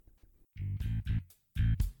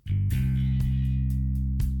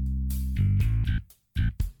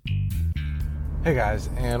Hey guys,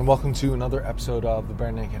 and welcome to another episode of the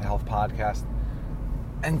Bare Naked Health Podcast.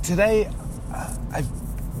 And today, I've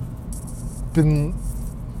been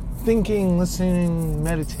thinking, listening,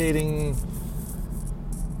 meditating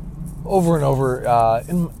over and over,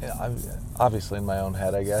 obviously in my own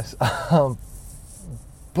head, I guess.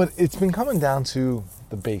 But it's been coming down to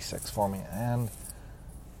the basics for me. And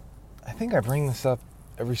I think I bring this up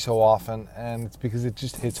every so often, and it's because it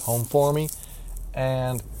just hits home for me.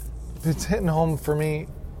 And if it's hitting home for me,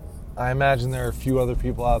 I imagine there are a few other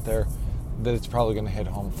people out there that it's probably going to hit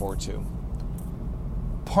home for too.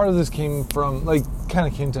 Part of this came to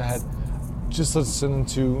a head just listening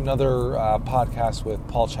to another podcast with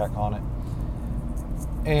Paul Chek on it.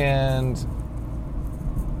 And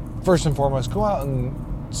first and foremost, go out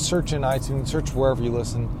and search in iTunes, search wherever you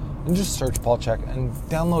listen, and just search Paul Chek and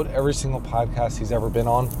download every single podcast he's ever been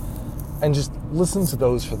on and just listen to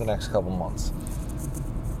those for the next couple months.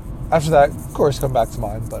 After that, of course, come back to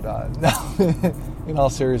mine. But no, in all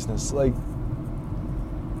seriousness,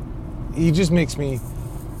 he just makes me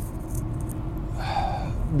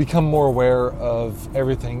become more aware of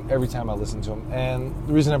everything every time I listen to him. And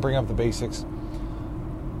the reason I bring up the basics,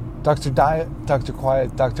 Dr. Diet, Dr.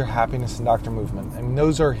 Quiet, Dr. Happiness, and Dr. Movement. I mean,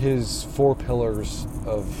 those are his 4 pillars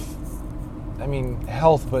of,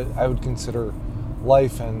 health, but I would consider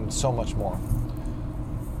life and so much more.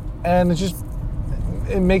 And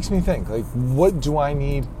it makes me think, what do I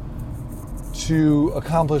need to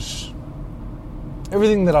accomplish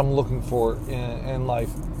everything that I'm looking for in life?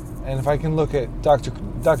 And if I can look at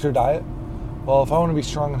Dr. Diet, well, if I want to be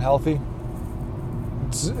strong and healthy,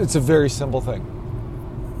 it's a very simple thing.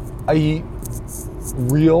 I eat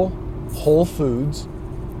real, whole foods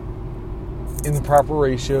in the proper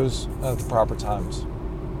ratios at the proper times.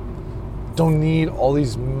 Don't need all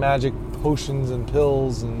these magic potions and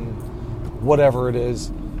pills and whatever it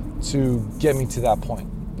is to get me to that point.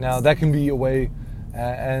 Now, that can be a way,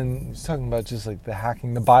 and he's talking about just the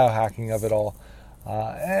hacking, the biohacking of it all.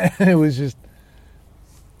 And it was just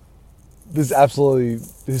this absolutely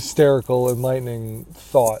hysterical, enlightening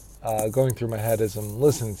thought going through my head as I'm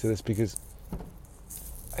listening to this, because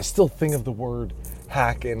I still think of the word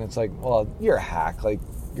hack, and it's well, you're a hack,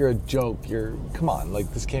 you're a joke, come on,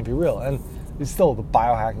 this can't be real. And it's still the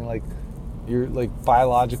biohacking, you're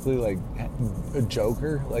biologically a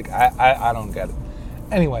joker. I don't get it.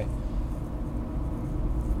 Anyway,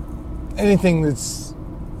 anything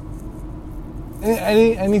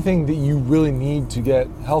that you really need to get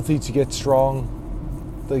healthy, to get strong,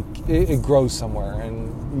 it grows somewhere,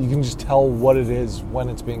 and you can just tell what it is when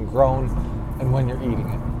it's being grown and when you're eating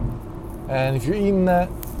it. And if you're eating that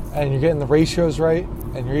and you're getting the ratios right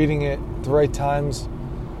and you're eating it at the right times,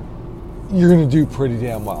 you're going to do pretty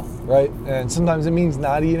damn well, right? And sometimes it means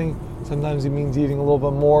not eating. Sometimes it means eating a little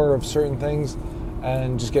bit more of certain things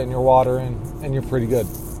and just getting your water in, and you're pretty good.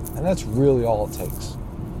 And that's really all it takes.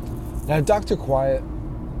 Now, Dr. Quiet,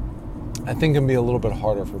 I think, can be a little bit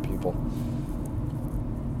harder for people.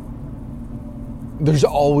 There's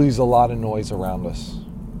always a lot of noise around us.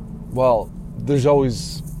 Well, there's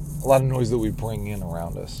always a lot of noise that we bring in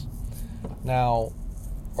around us. Now,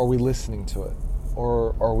 are we listening to it?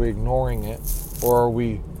 Or are we ignoring it? Or are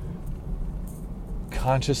we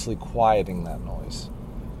consciously quieting that noise?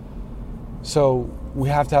 So we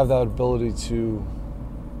have to have that ability to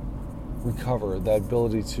recover, that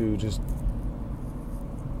ability to just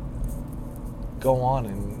go on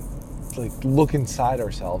and look inside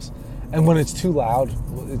ourselves. And when it's too loud,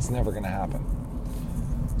 it's never going to happen.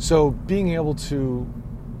 So being able to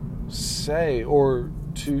say, or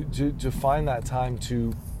to find that time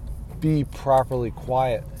to be properly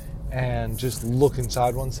quiet and just look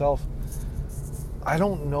inside oneself, I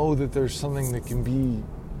don't know that there's something that can be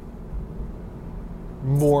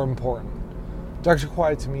more important. Dr.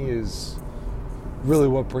 Quiet to me is really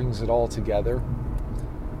what brings it all together.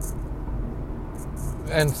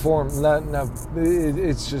 And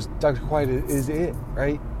it's just Dr. Quiet is it,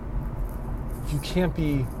 right? If you can't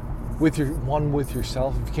be with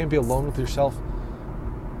yourself, if you can't be alone with yourself,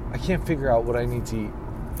 I can't figure out what I need to eat.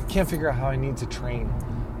 I can't figure out how I need to train.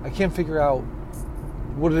 I can't figure out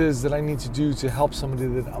what it is that I need to do to help somebody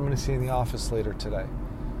that I'm going to see in the office later today.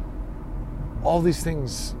 All these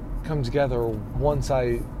things come together once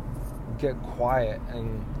I get quiet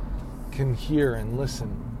and can hear and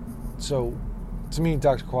listen. So to me,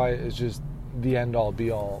 Dr. Quiet is just the end-all,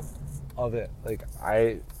 be-all of it.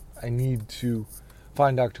 I need to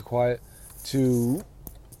find Dr. Quiet to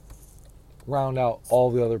round out all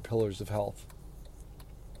the other pillars of health.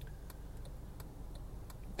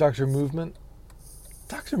 Dr. Movement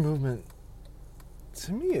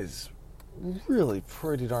to me is really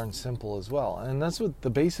pretty darn simple as well. And that's what the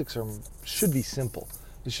basics are, should be simple.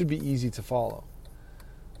 It should be easy to follow.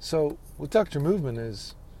 So with Dr. Movement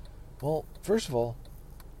is, well, first of all,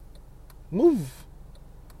 move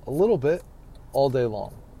a little bit all day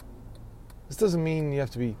long. This doesn't mean you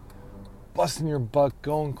have to be busting your butt,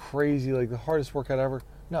 going crazy, like the hardest workout ever.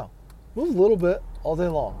 No, move a little bit all day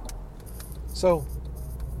long. So,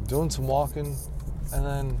 doing some walking, and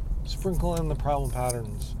then sprinkle in the problem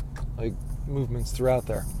patterns, like movements throughout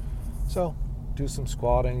there. So, do some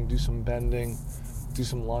squatting, do some bending, do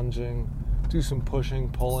some lunging, do some pushing,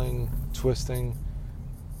 pulling, twisting,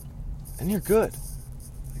 and you're good.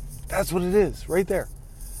 That's what it is, right there.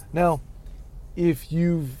 Now, if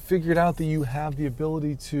you've figured out that you have the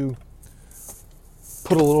ability to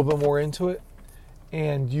put a little bit more into it,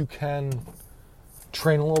 and you can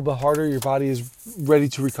train a little bit harder, your body is ready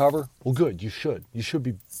to recover, well, good, you should. You should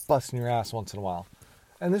be busting your ass once in a while.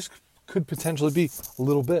 And this could potentially be a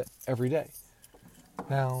little bit every day.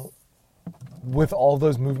 Now, with all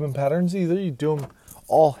those movement patterns, either you do them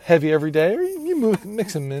all heavy every day, or you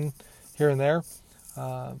mix them in here and there,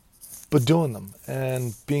 but doing them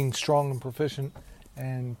and being strong and proficient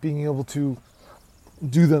and being able to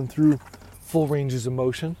do them through full ranges of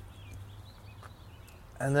motion.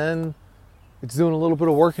 And then it's doing a little bit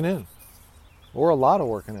of working in, or a lot of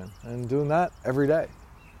working in, and doing that every day.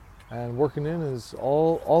 And working in is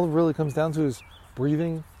all it really comes down to is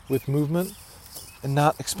breathing with movement and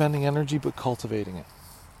not expending energy, but cultivating it.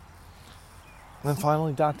 And then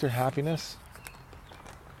finally, Dr. Happiness.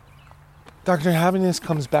 Dr. Happiness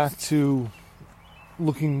comes back to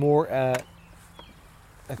looking more at,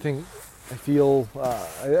 I feel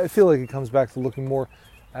like it comes back to looking more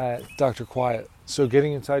at Dr. Quiet. So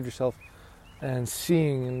getting inside yourself and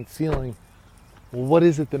seeing and feeling, well, what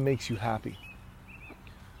is it that makes you happy?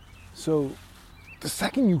 So the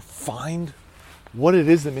second you find what it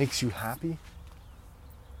is that makes you happy,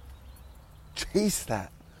 chase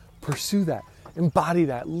that, pursue that, embody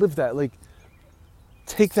that, live that, like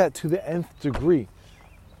take that to the nth degree.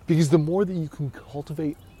 Because the more that you can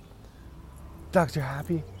cultivate Dr.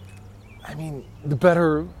 Happy, I mean, the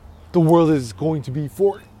better the world is going to be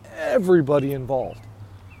for everybody involved.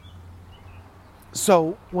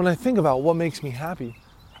 So when I think about what makes me happy,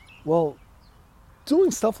 well,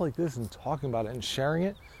 doing stuff like this and talking about it and sharing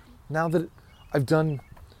it, now that I've done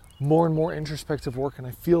more and more introspective work and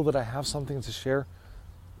I feel that I have something to share,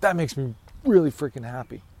 that makes me really freaking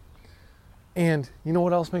happy. And you know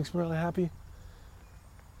what else makes me really happy?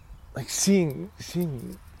 Like seeing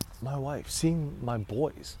my wife, seeing my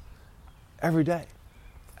boys every day.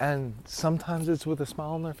 And sometimes it's with a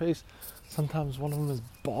smile on their face. Sometimes one of them is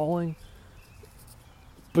bawling.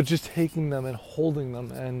 But just taking them and holding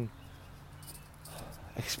them and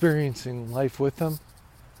experiencing life with them.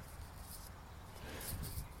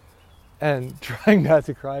 And trying not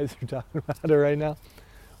to cry as you're talking about it right now.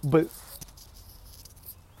 But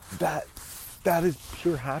that is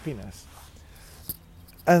pure happiness.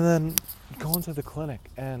 And then going to the clinic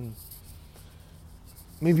and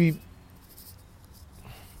maybe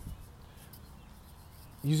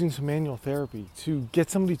using some manual therapy to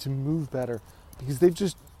get somebody to move better, because they've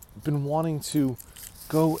just been wanting to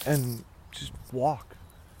go and just walk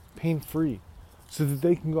pain-free so that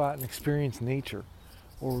they can go out and experience nature,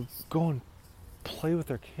 or go and play with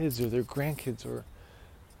their kids or their grandkids, or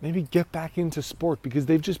maybe get back into sport because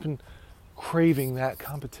they've just been craving that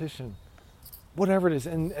competition, whatever it is,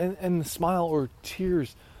 and the smile or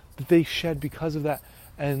tears that they shed because of that,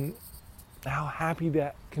 and how happy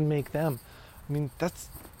that can make them. I mean, that's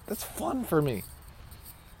fun for me.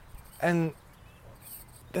 And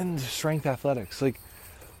then the strength athletics, like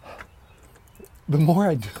the more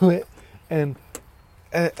I do it, and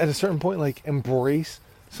at a certain point, like embrace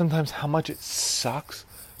sometimes how much it sucks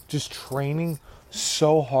just training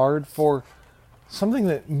so hard for something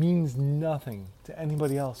that means nothing to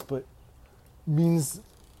anybody else, but means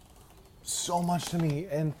so much to me,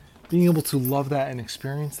 and being able to love that and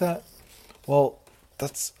experience that, well,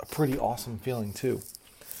 that's a pretty awesome feeling too.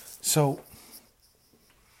 So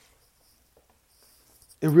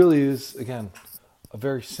it really is, again, a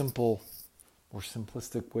very simple or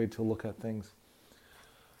simplistic way to look at things,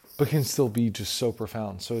 but can still be just so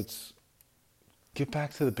profound. So it's get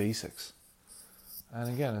back to the basics. And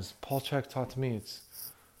again, as Paul Chek taught to me, it's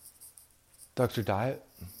Dr. Diet,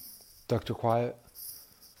 Dr. Quiet,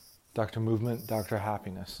 Dr. Movement, Dr.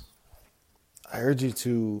 Happiness. I urge you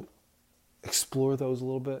to explore those a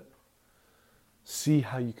little bit, see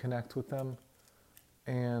how you connect with them,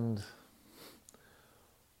 and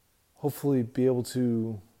hopefully be able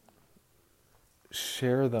to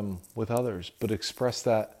share them with others, but express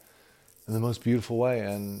that in the most beautiful way.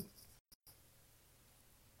 And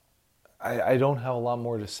I don't have a lot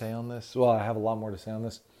more to say on this. Well, I have a lot more to say on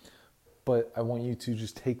this, but I want you to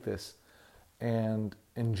just take this and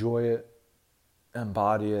enjoy it,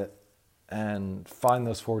 embody it, and find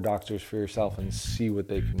those 4 doctors for yourself and see what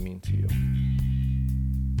they can mean to you.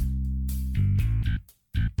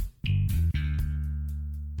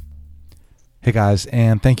 Hey guys,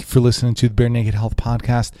 and thank you for listening to the Bare Naked Health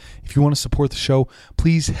Podcast. If you want to support the show,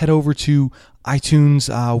 please head over to iTunes,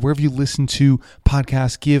 wherever you listen to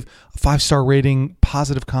podcasts. Give a 5-star rating,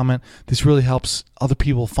 positive comment. This really helps other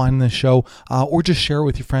people find this show, or just share it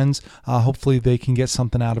with your friends. Hopefully they can get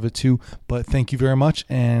something out of it too. But thank you very much,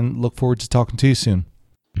 and look forward to talking to you soon.